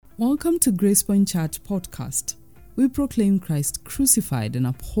Welcome to Grace Point Church podcast. We proclaim Christ crucified and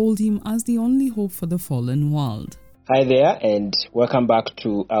uphold him as the only hope for the fallen world. Hi there, and welcome back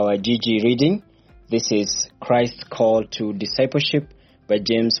to our GG reading. This is Christ's Call to Discipleship by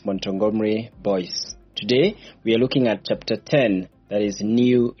James Montgomery Boyce. Today, we are looking at chapter 10, that is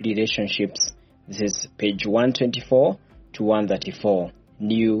New Relationships. This is page 124 to 134,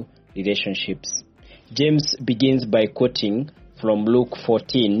 New Relationships. James begins by quoting from Luke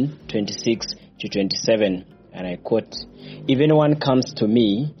 14:26 to 27, and I quote, "If anyone comes to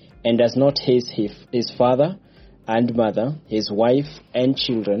me and does not hate his father and mother, his wife and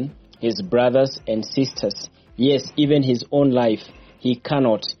children, his brothers and sisters, yes, even his own life, he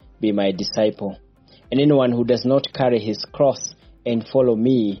cannot be my disciple. And anyone who does not carry his cross and follow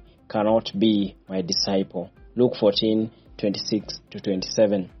me cannot be my disciple." Luke 14:26 to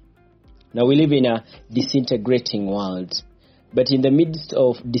 27. Now we live in a disintegrating world. But in the midst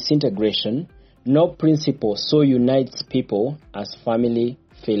of disintegration, no principle so unites people as family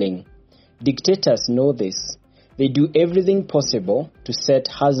feeling. Dictators know this. They do everything possible to set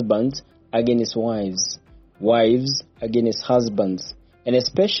husbands against wives, wives against husbands, and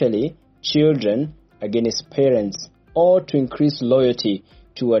especially children against parents, or to increase loyalty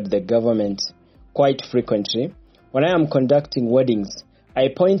toward the government. Quite frequently, when I am conducting weddings, I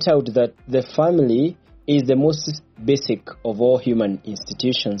point out that the family is the most basic of all human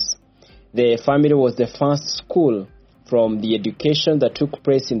institutions. The family was the first school, from the education that took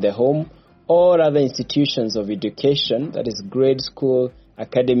place in the home or other institutions of education, that is grade school,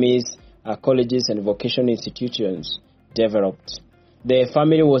 academies, colleges and vocational institutions developed. The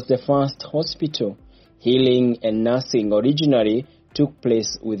family was the first hospital. Healing and nursing originally took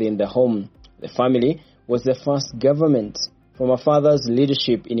place within the home. The family was the first government. From a father's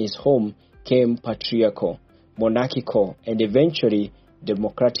leadership in his home came patriarchal, monarchical, and eventually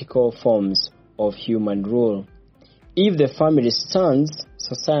democratical forms of human rule. If the family stands,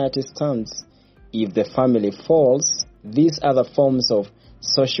 society stands. If the family falls, these other forms of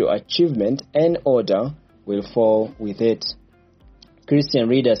social achievement and order will fall with it. Christian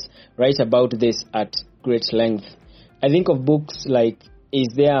readers write about this at great length. I think of books like Is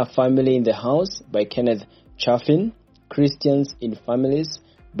There a Family in the House by Kenneth Chaffin, Christians in Families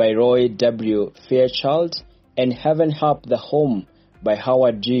by Roy W. Fairchild, and Heaven Help the Home by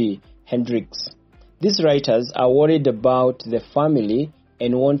Howard G. Hendricks. These writers are worried about the family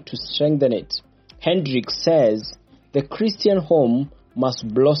and want to strengthen it. Hendricks says the Christian home must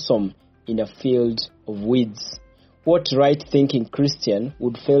blossom in a field of weeds. What right-thinking Christian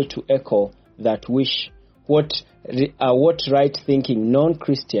would fail to echo that wish? What right-thinking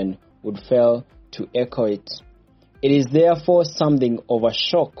non-Christian would fail to echo it? It is therefore something of a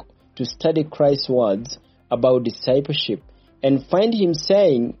shock to study Christ's words about discipleship and find him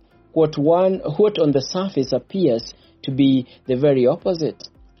saying what on the surface appears to be the very opposite.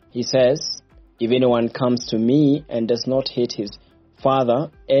 He says, "If anyone comes to me and does not hate his father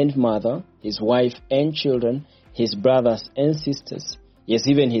and mother, his wife and children, his brothers and sisters, yes,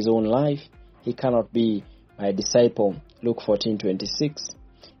 even his own life, he cannot be my disciple." Luke 14:26.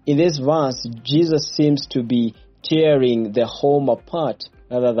 In this verse, Jesus seems to be tearing the home apart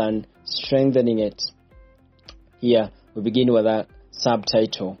rather than strengthening it. Here we begin with a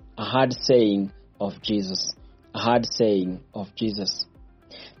subtitle, A Hard Saying of Jesus. A Hard Saying of Jesus.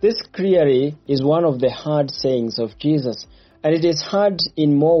 This clearly is one of the hard sayings of Jesus, and it is hard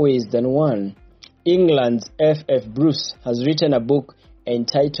in more ways than one. England's F.F. Bruce has written a book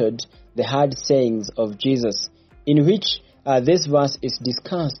entitled The Hard Sayings of Jesus, in which this verse is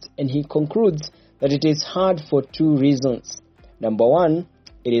discussed, and he concludes that it is hard for two reasons. Number one,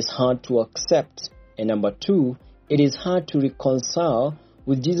 it is hard to accept. And number two, it is hard to reconcile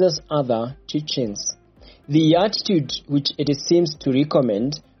with Jesus' other teachings. The attitude which it seems to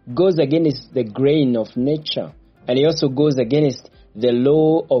recommend goes against the grain of nature, and it also goes against the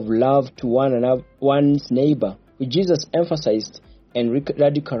law of love to one's neighbor, which Jesus emphasized and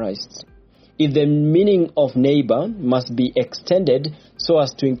radicalized. If the meaning of neighbor must be extended so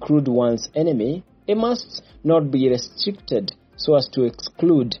as to include one's enemy, it must not be restricted so as to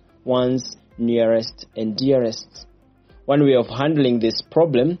exclude one's nearest and dearest. One way of handling this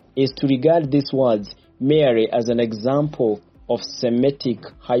problem is to regard these words merely as an example of Semitic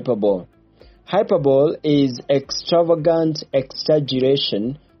hyperbole. Hyperbole is extravagant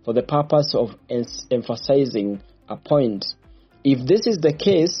exaggeration for the purpose of emphasizing a point. If this is the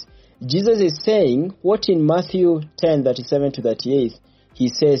case, Jesus is saying what in Matthew 10:37 to 38 he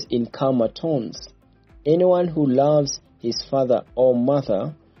says in calmer tones. Anyone who loves his father or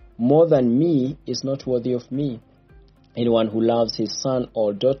mother more than me is not worthy of me. Anyone who loves his son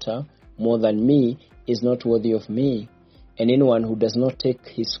or daughter more than me is not worthy of me. And anyone who does not take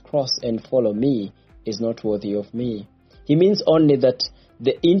his cross and follow me is not worthy of me. He means only that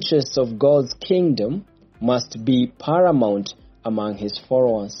the interests of God's kingdom must be paramount among his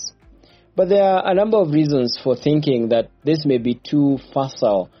followers. But there are a number of reasons for thinking that this may be too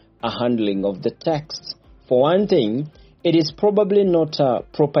facile a handling of the text. For one thing, it is probably not a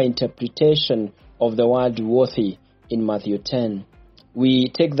proper interpretation of the word worthy in Matthew 10. We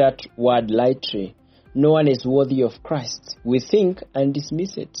take that word lightly. No one is worthy of Christ. We think and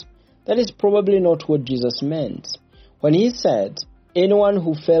dismiss it. That is probably not what Jesus meant. When he said, anyone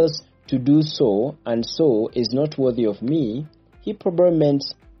who fails to do so and so is not worthy of me, he probably meant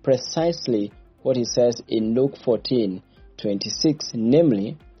precisely what he says in Luke 14:26,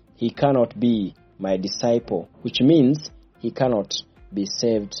 namely, he cannot be my disciple, which means he cannot be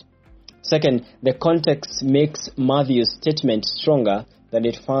saved. Second, the context makes Matthew's statement stronger than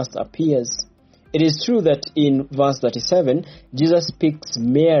it first appears. It is true that in verse 37, Jesus speaks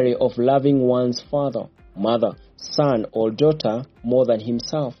merely of loving one's father, mother, son, or daughter more than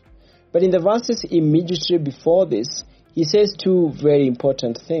himself. But in the verses immediately before this, he says two very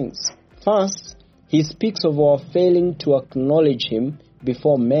important things. First, he speaks of our failing to acknowledge him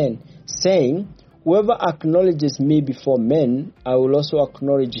before men, saying, whoever acknowledges me before men, I will also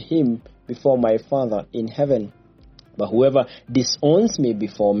acknowledge him before my Father in heaven. But whoever disowns me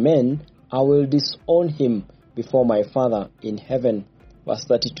before men, I will disown him before my Father in heaven. Verse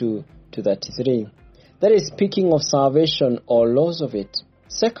 32 to 33. That is speaking of salvation or loss of it.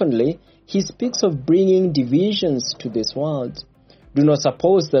 Secondly, he speaks of bringing divisions to this world. Do not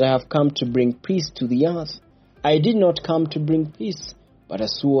suppose that I have come to bring peace to the earth. I did not come to bring peace, but a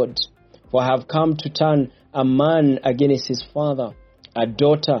sword. For I have come to turn a man against his father, a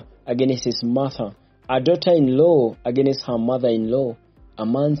daughter against his mother, a daughter-in-law against her mother-in-law. A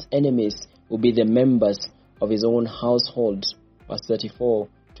man's enemies will be the members of his own household. Verse 34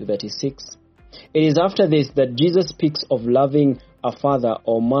 to 36. It is after this that Jesus speaks of loving a father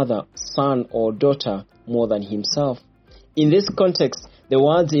or mother, son or daughter more than himself. In this context, the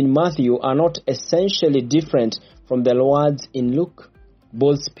words in Matthew are not essentially different from the words in Luke.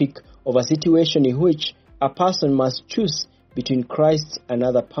 Both speak of a situation in which a person must choose between Christ and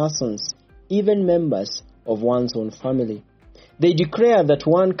other persons, even members of one's own family. They declare that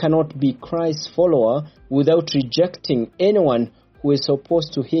one cannot be Christ's follower without rejecting anyone who is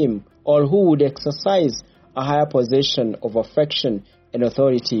opposed to him or who would exercise a higher position of affection and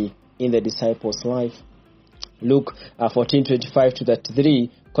authority in the disciple's life. Luke 14:25 to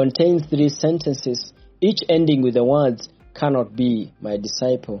 33 contains three sentences, each ending with the words, cannot be my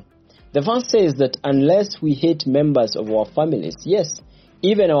disciple. The first says that unless we hate members of our families, yes,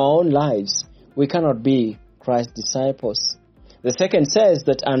 even our own lives, we cannot be Christ's disciples. The second says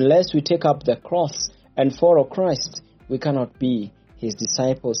that unless we take up the cross and follow Christ, we cannot be his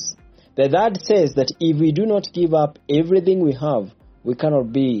disciples. The third says that if we do not give up everything we have, we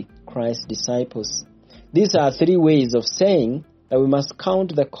cannot be Christ's disciples. These are three ways of saying that we must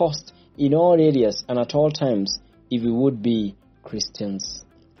count the cost in all areas and at all times if we would be Christians.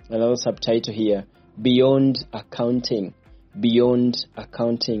 Another subtitle here, Beyond Accounting. Beyond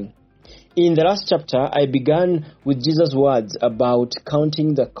Accounting. In the last chapter, I began with Jesus' words about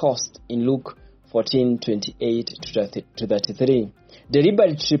counting the cost in Luke 14:28 to 33,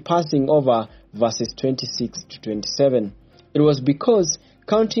 deliberately passing over verses 26 to 27. It was because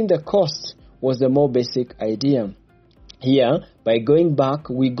counting the cost was the more basic idea. Here, by going back,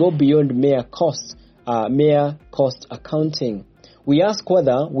 we go beyond mere cost accounting. We ask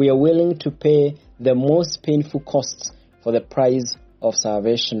whether we are willing to pay the most painful costs for the price of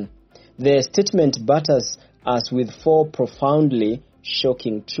salvation. The statement batters us with four profoundly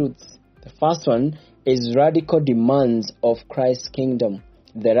shocking truths. The first one is radical demands of Christ's kingdom.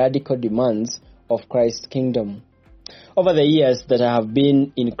 The radical demands of Christ's kingdom. Over the years that I have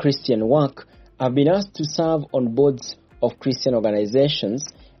been in Christian work, I've been asked to serve on boards of Christian organizations,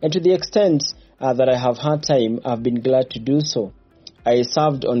 and to the extent that I have had time, I've been glad to do so. I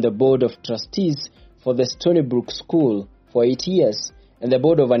served on the board of trustees for the Stony Brook School for 8 years, and the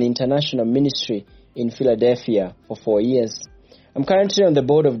board of an international ministry in Philadelphia for 4 years. I'm currently on the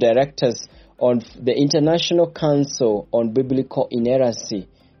board of directors on the International Council on Biblical Inerrancy,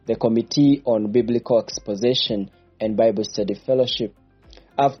 the Committee on Biblical Exposition and Bible Study Fellowship.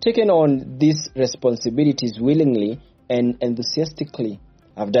 I've taken on these responsibilities willingly and enthusiastically.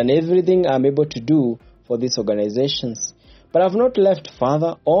 I've done everything I'm able to do for these organizations, but I've not left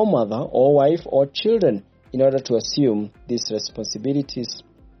father or mother or wife or children in order to assume these responsibilities.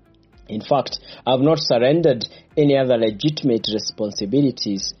 In fact, I have not surrendered any other legitimate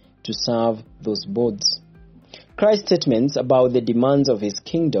responsibilities to serve those boards. Christ's statements about the demands of his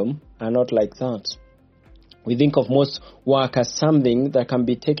kingdom are not like that. We think of most work as something that can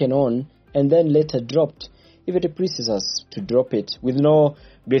be taken on and then later dropped if it pleases us to drop it, with no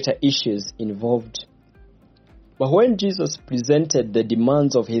greater issues involved. But when Jesus presented the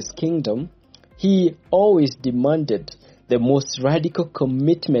demands of his kingdom, he always demanded the most radical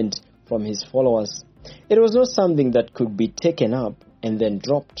commitment from his followers. It was not something that could be taken up and then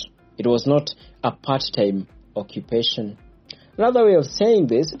dropped. It was not a part-time occupation. Another way of saying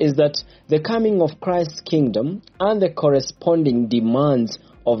this is that the coming of Christ's kingdom and the corresponding demands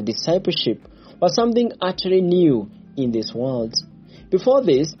of discipleship was something utterly new in this world. Before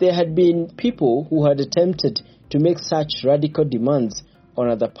this, there had been people who had attempted to make such radical demands on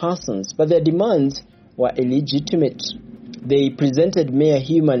other persons, but their demands were illegitimate. They presented mere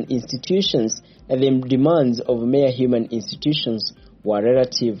human institutions, and the demands of mere human institutions were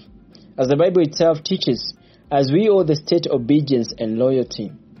relative. As the Bible itself teaches, as we owe the state obedience and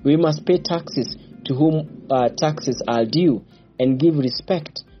loyalty, we must pay taxes to whom taxes are due, and give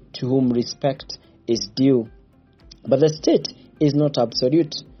respect to whom respect is due. But the state is not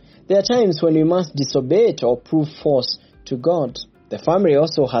absolute. There are times when we must disobey it or prove false to God. The family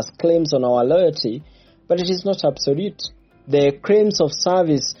also has claims on our loyalty, but it is not absolute. The claims of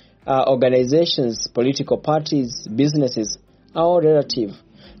service organizations, political parties, businesses are all relative.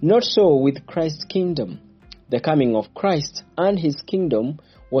 Not so with Christ's kingdom. The coming of Christ and his kingdom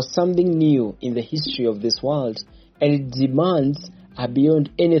was something new in the history of this world, and its demands are beyond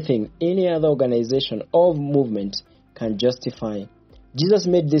anything any other organization or movement can justify. Jesus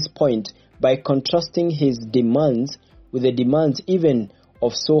made this point by contrasting his demands with the demands even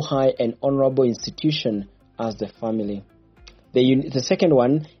of so high and honorable institution as the family. The second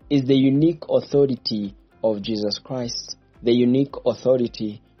one is the unique authority of Jesus Christ. The unique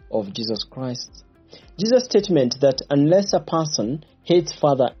authority of Jesus Christ. Jesus' statement that unless a person hates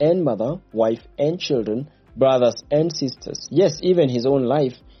father and mother, wife and children, brothers and sisters, yes, even his own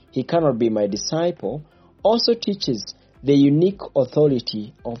life, he cannot be my disciple, also teaches the unique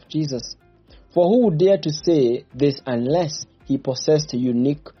authority of Jesus. For who would dare to say this unless he possessed a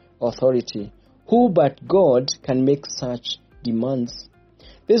unique authority? Who but God can make such demands?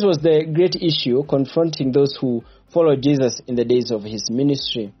 This was the great issue confronting those who followed Jesus in the days of his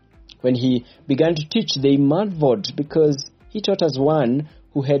ministry. When he began to teach, they marveled because he taught as one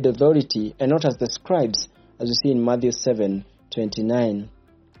who had authority and not as the scribes, as we see in Matthew 7:29.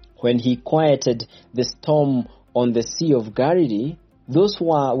 When he quieted the storm on the Sea of Galilee, those who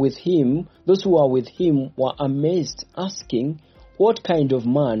were with him were amazed, asking, "What kind of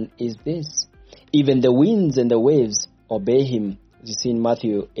man is this? Even the winds and the waves obey him," as you see in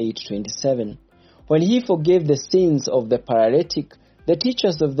Matthew 8:27. When he forgave the sins of the paralytic, the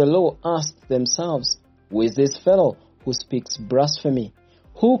teachers of the law asked themselves, "Who is this fellow who speaks blasphemy?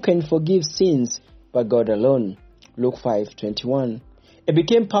 Who can forgive sins but God alone?" Luke 5:21. It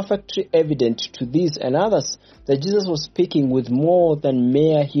became perfectly evident to these and others that Jesus was speaking with more than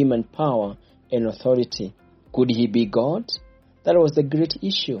mere human power and authority. Could he be God? That was the great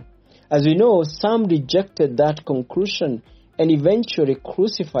issue. As we know, some rejected that conclusion and eventually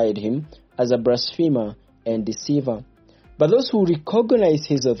crucified him as a blasphemer and deceiver. But those who recognized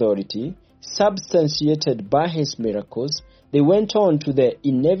his authority, substantiated by his miracles, they went on to the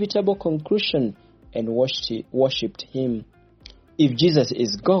inevitable conclusion and worshipped him. If Jesus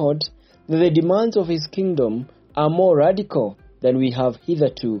is God, then the demands of his kingdom are more radical than we have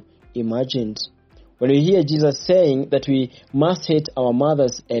hitherto imagined. When we hear Jesus saying that we must hate our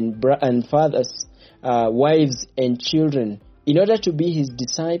mothers and fathers, wives and children in order to be his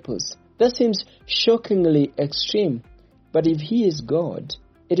disciples, that seems shockingly extreme. But if he is God,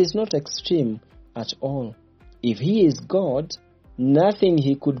 it is not extreme at all. If he is God, nothing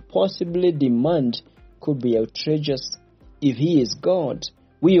he could possibly demand could be outrageous. If he is God,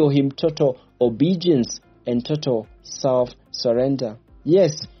 we owe him total obedience and total self-surrender.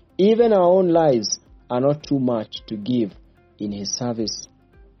 Yes, even our own lives are not too much to give in his service.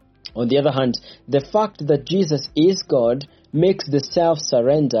 On the other hand, the fact that Jesus is God makes the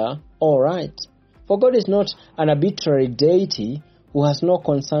self-surrender all right. For God is not an arbitrary deity who has no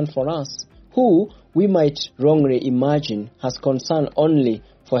concern for us, who we might wrongly imagine has concern only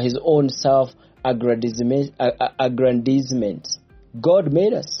for his own self-aggrandizement. God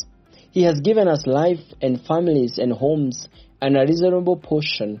made us. He has given us life and families and homes and a reasonable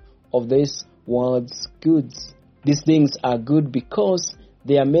portion of this world's goods. These things are good because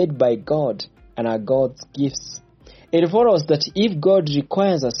they are made by God and are God's gifts. It follows that if God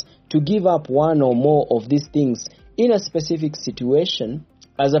requires us to give up one or more of these things in a specific situation,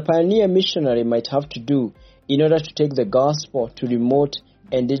 as a pioneer missionary might have to do in order to take the gospel to remote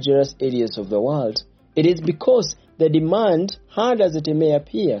and dangerous areas of the world, it is because the demand, hard as it may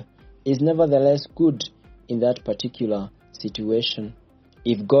appear, is nevertheless good in that particular situation.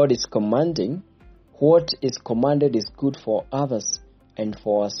 If God is commanding, what is commanded is good for others and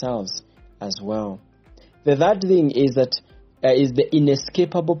for ourselves as well. The third thing is the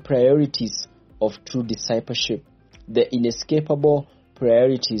inescapable priorities of true discipleship. The inescapable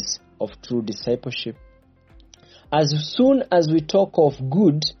priorities of true discipleship. As soon as we talk of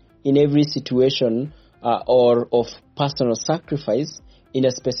good in every situation or of personal sacrifice in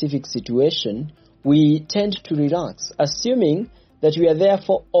a specific situation, we tend to relax, assuming that we are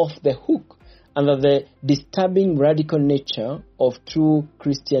therefore off the hook under the disturbing radical nature of true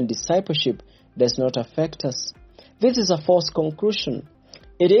Christian discipleship does not affect us. This is a false conclusion.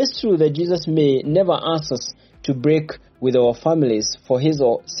 It is true that Jesus may never ask us to break with our families for his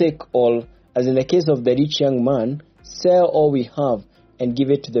sake, or, as in the case of the rich young man, sell all we have and give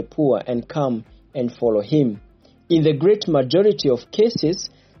it to the poor and come and follow him. In the great majority of cases,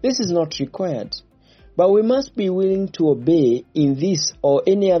 this is not required. But we must be willing to obey in this or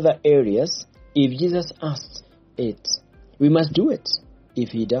any other areas if Jesus asks it. We must do it if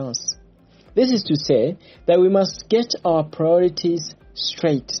he does. This is to say that we must get our priorities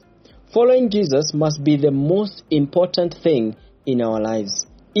straight. Following Jesus must be the most important thing in our lives,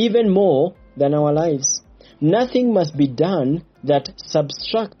 even more than our lives. Nothing must be done that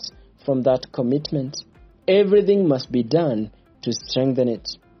subtracts from that commitment. Everything must be done to strengthen it.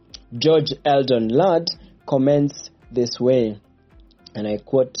 George Eldon Ladd comments this way, and I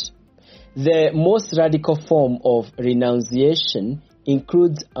quote, "The most radical form of renunciation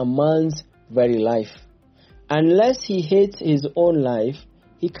includes a man's very life. Unless he hates his own life,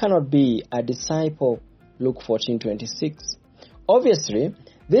 he cannot be a disciple." Luke 14:26. Obviously,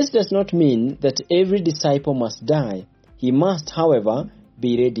 this does not mean that every disciple must die. He must, however,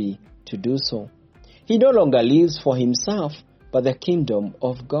 be ready to do so. He no longer lives for himself, but the kingdom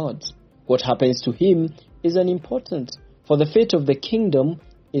of God. What happens to him is unimportant, for the fate of the kingdom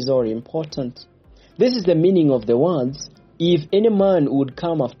is all important. This is the meaning of the words, "If any man would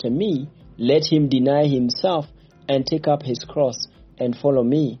come after me, let him deny himself and take up his cross and follow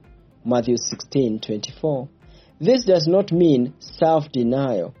me." Matthew 16:24. This does not mean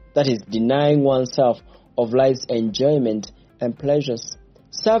self-denial, that is, denying oneself of life's enjoyment and pleasures.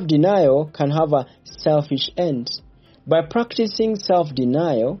 Self-denial can have a selfish end. By practicing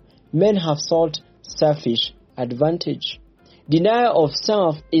self-denial, men have sought selfish advantage. Denial of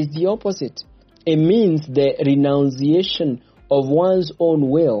self is the opposite. It means the renunciation of one's own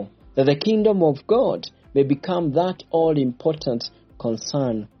will, that the kingdom of God may become that all-important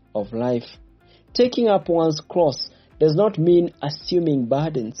concern of life. Taking up one's cross does not mean assuming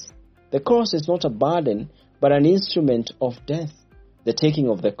burdens. The cross is not a burden, but an instrument of death. The taking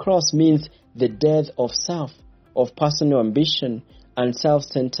of the cross means the death of self, of personal ambition and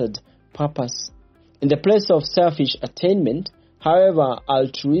self-centered purpose. In the place of selfish attainment, however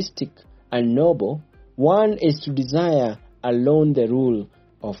altruistic and noble, one is to desire alone the rule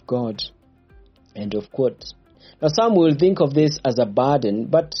of God. End of quote. Now some will think of this as a burden,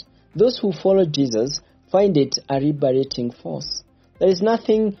 but those who follow Jesus find it a liberating force. There is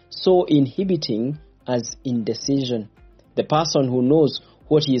nothing so inhibiting as indecision. The person who knows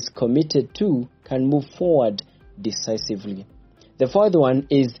what he is committed to can move forward decisively. The fourth one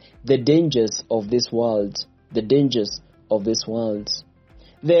is the dangers of this world. The dangers of this world.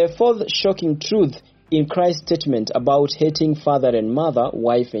 The fourth shocking truth in Christ's statement about hating father and mother,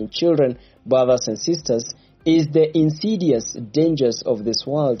 wife and children, brothers and sisters, is the insidious dangers of this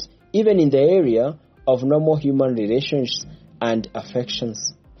world, even in the area of normal human relations and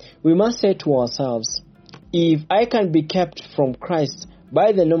affections. We must say to ourselves, if I can be kept from Christ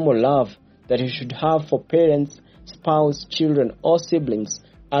by the normal love that you should have for parents, spouse, children, or siblings,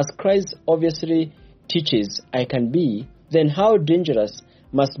 as Christ obviously teaches I can be, then how dangerous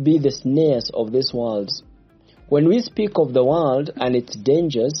must be the snares of this world. When we speak of the world and its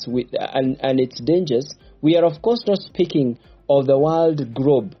dangers, we are of course not speaking of the world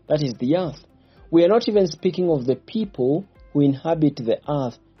globe, that is the earth. We are not even speaking of the people who inhabit the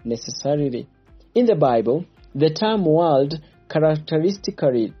earth necessarily. In the Bible, the term world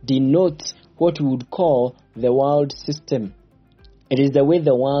characteristically denotes what we would call the world system. It is the way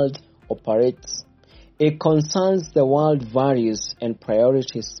the world operates. It concerns the world values and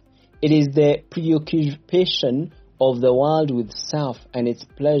priorities. It is the preoccupation of the world with self and its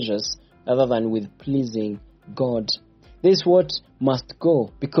pleasures rather than with pleasing God. This is what must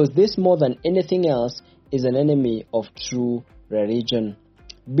go, because this more than anything else is an enemy of true religion.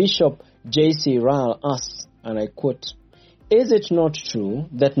 Bishop J.C. Ryle asks, and I quote, "Is it not true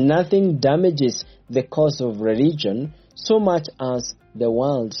that nothing damages the cause of religion so much as the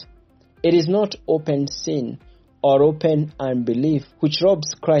world? It is not open sin or open unbelief which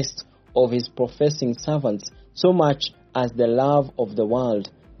robs Christ of his professing servants so much as the love of the world,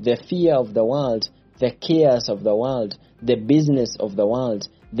 the fear of the world, the cares of the world, the business of the world,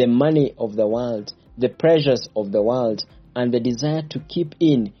 the money of the world, the pleasures of the world, and the desire to keep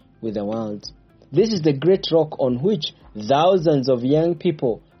in with the world. This is the great rock on which thousands of young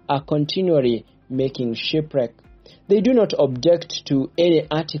people are continually making shipwreck. They do not object to any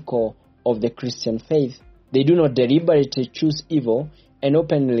article of the Christian faith. They do not deliberately choose evil and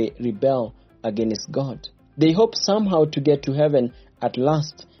openly rebel against God. They hope somehow to get to heaven at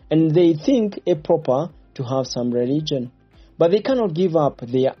last, and they think it proper to have some religion. But they cannot give up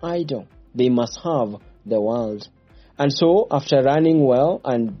their idol. They must have the world. And so, after running well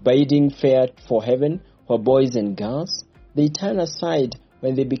and bidding fair for heaven for boys and girls, they turn aside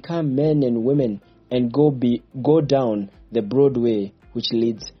when they become men and women and go down the broad way which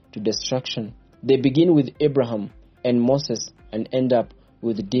leads to destruction. They begin with Abraham and Moses and end up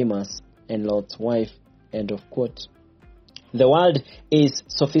with Demas and Lot's wife." End of quote. The world is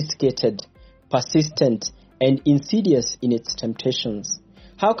sophisticated, persistent, and insidious in its temptations.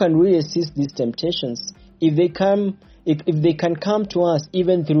 How can we resist these temptations if they can come to us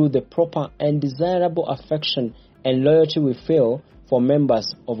even through the proper and desirable affection and loyalty we feel for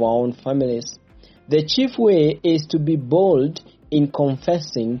members of our own families? The chief way is to be bold in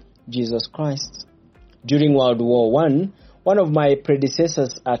confessing Jesus Christ. During World War I, one of my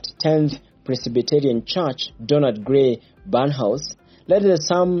predecessors at 10th Presbyterian Church, Donald Gray Barnhouse, led the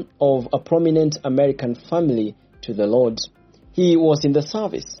son of a prominent American family to the Lord. He was in the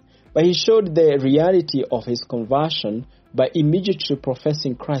service, but he showed the reality of his conversion by immediately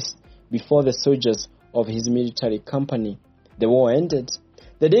professing Christ before the soldiers of his military company. The war ended.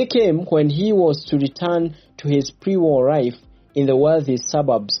 The day came when he was to return to his pre-war life in the wealthy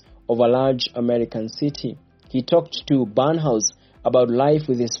suburbs of a large American city. He talked to Barnhouse about life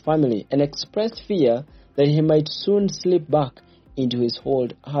with his family and expressed fear that he might soon slip back into his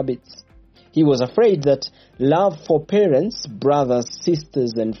old habits. He was afraid that love for parents, brothers,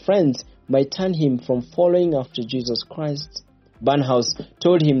 sisters, and friends might turn him from following after Jesus Christ. Barnhouse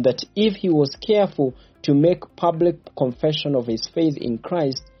told him that if he was careful to make public confession of his faith in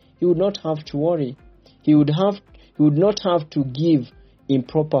Christ, he would not have to worry. He would not have to give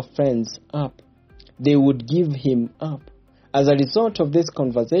improper friends up. They would give him up. As a result of this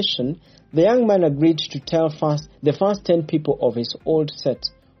conversation, the young man agreed to tell the first 10 people of his old set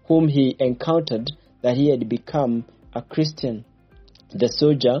whom he encountered that he had become a Christian. The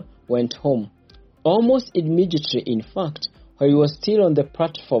soldier went home. Almost immediately, in fact, while he was still on the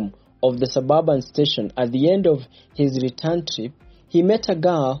platform of the suburban station at the end of his return trip, he met a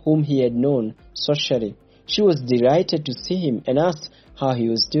girl whom he had known socially. She was delighted to see him and asked how he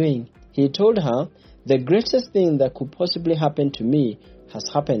was doing. He told her, "The greatest thing that could possibly happen to me has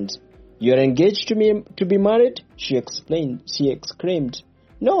happened." "You are engaged to be married?" She exclaimed.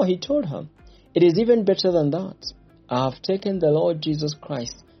 "No," he told her. "It is even better than that. I have taken the Lord Jesus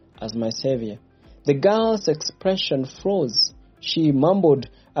Christ as my Savior." The girl's expression froze. She mumbled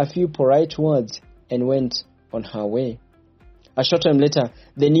a few polite words and went on her way. A short time later,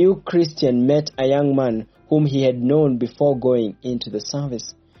 the new Christian met a young man whom he had known before going into the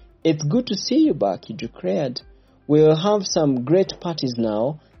service. "It's good to see you back," he declared. "We'll have some great parties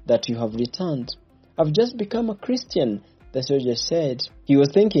now that you have returned." "I've just become a Christian," the soldier said. He was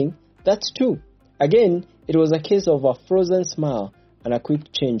thinking, "That's true." Again, it was a case of a frozen smile and a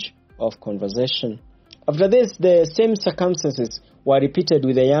quick change of conversation. After this, the same circumstances were repeated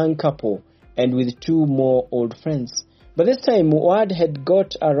with a young couple and with 2 more old friends. But this time, word had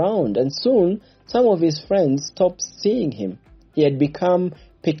got around, and soon some of his friends stopped seeing him. He had become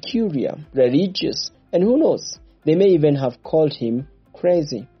peculiar, religious, and who knows, they may even have called him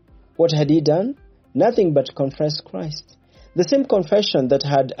crazy. What had he done? Nothing but confess Christ. The same confession that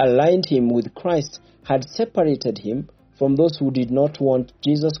had aligned him with Christ had separated him from those who did not want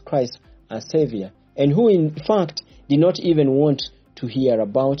Jesus Christ as Savior, and who in fact did not even want to hear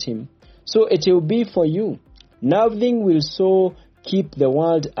about him. So it will be for you. Nothing will so keep the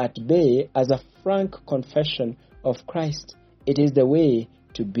world at bay as a frank confession of Christ. It is the way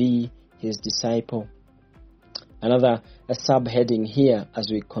to be his disciple. Another subheading here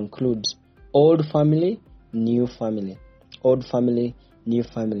as we conclude: old family, new family. Old family, new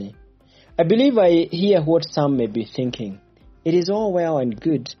family. I believe I hear what some may be thinking. It is all well and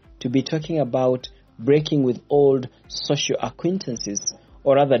good to be talking about breaking with old social acquaintances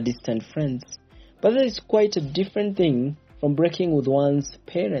or other distant friends, but that is quite a different thing from breaking with one's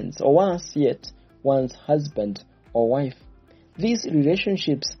parents, or worse yet, one's husband or wife. These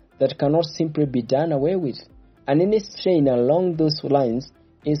relationships that cannot simply be done away with, and any strain along those lines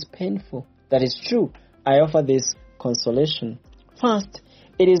is painful. That is true. I offer this consolation. First,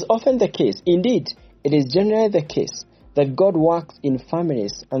 it is often the case, indeed, it is generally the case, that God works in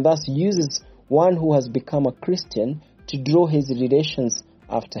families and thus uses one who has become a Christian to draw his relations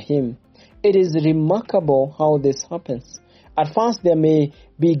after him. It is remarkable how this happens. At first, there may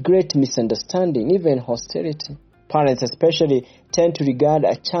be great misunderstanding, even hostility. Parents especially tend to regard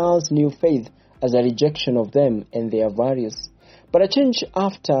a child's new faith as a rejection of them and their values. But a change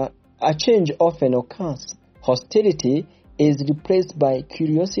often occurs. Hostility is replaced by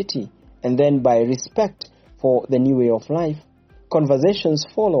curiosity and then by respect for the new way of life. Conversations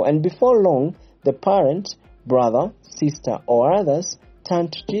follow, and before long, the parent, brother, sister, or others turn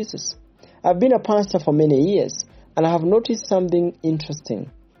to Jesus. I've been a pastor for many years, and I have noticed something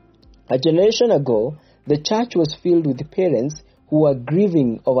interesting. A generation ago, the church was filled with parents who were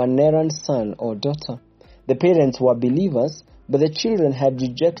grieving over an errant son or daughter. The parents were believers, but the children had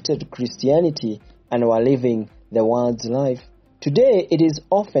rejected Christianity and were living the world's life. Today, it is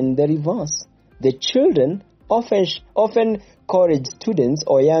often the reverse. The children, often college students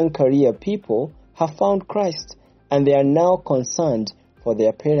or young career people, have found Christ, and they are now concerned for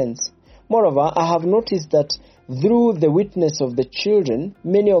their parents. Moreover, I have noticed that through the witness of the children,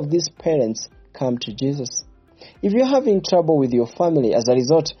 many of these parents come to Jesus. If you're having trouble with your family as a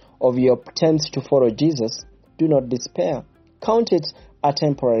result of your attempts to follow Jesus, do not despair. Count it a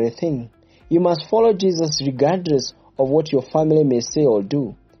temporary thing. You must follow Jesus regardless of what your family may say or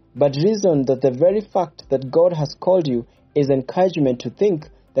do, but reason that the very fact that God has called you is encouragement to think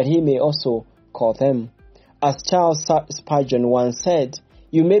that He may also call them. As Charles Spurgeon once said,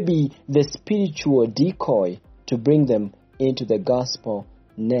 you may be the spiritual decoy to bring them into the gospel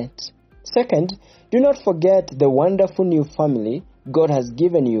net. Second, do not forget the wonderful new family God has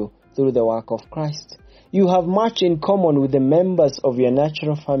given you through the work of Christ. You have much in common with the members of your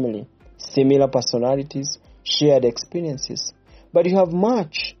natural family, similar personalities, shared experiences. But you have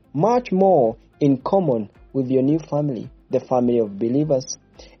much more in common with your new family, the family of believers.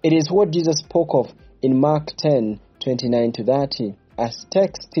 It is what Jesus spoke of in Mark 10:29-30, as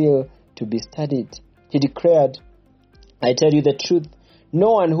text still to be studied. He declared, I tell you the truth,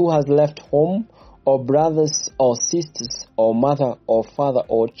 no one who has left home or brothers or sisters or mother or father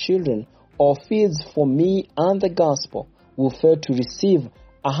or children or fields for me and the gospel will fail to receive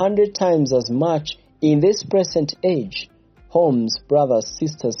 100 times as much in this present age, homes, brothers,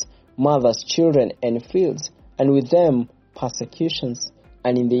 sisters, mothers, children, and fields, and with them persecutions,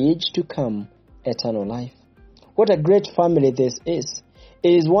 and in the age to come, eternal life. What a great family this is.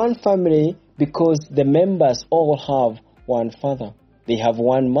 It is one family because the members all have one father. They have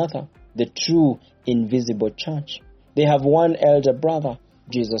one mother, the true invisible church. They have one elder brother,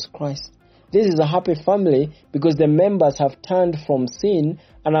 Jesus Christ. This is a happy family because the members have turned from sin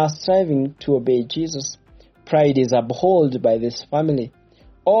and are striving to obey Jesus. Pride is abhorred by this family.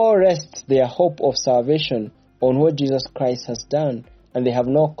 All rest their hope of salvation on what Jesus Christ has done, and they have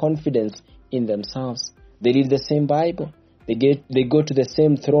no confidence in themselves. They read the same Bible. They go to the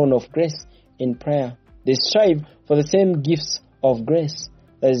same throne of grace in prayer. They strive for the same gifts of grace.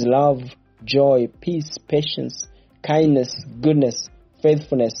 That is love, joy, peace, patience, kindness, goodness,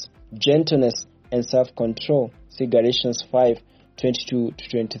 faithfulness, gentleness, and self-control. See Galatians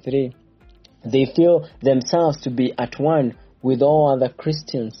 5:22-23. They feel themselves to be at one with all other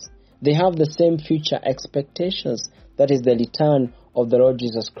Christians. They have the same future expectations, that is the return of the Lord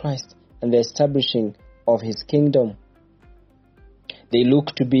Jesus Christ and the establishing of His kingdom. They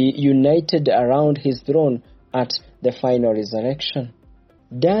look to be united around His throne at the final resurrection.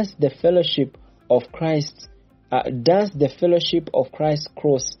 Does the fellowship of Christ's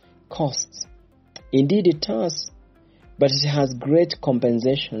cross cost? Indeed it does, but it has great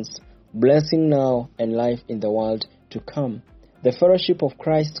compensations, blessing now and life in the world to come. The fellowship of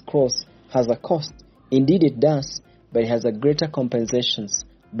Christ's cross has a cost. Indeed it does, but it has a greater compensations,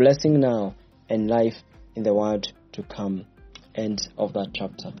 blessing now and life in the world to come. End of that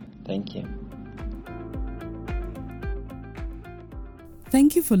chapter. Thank you.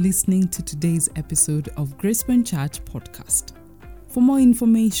 Thank you for listening to today's episode of Graceburn Church Podcast. For more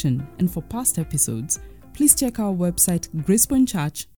information and for past episodes, please check our website graceburnchurch.org.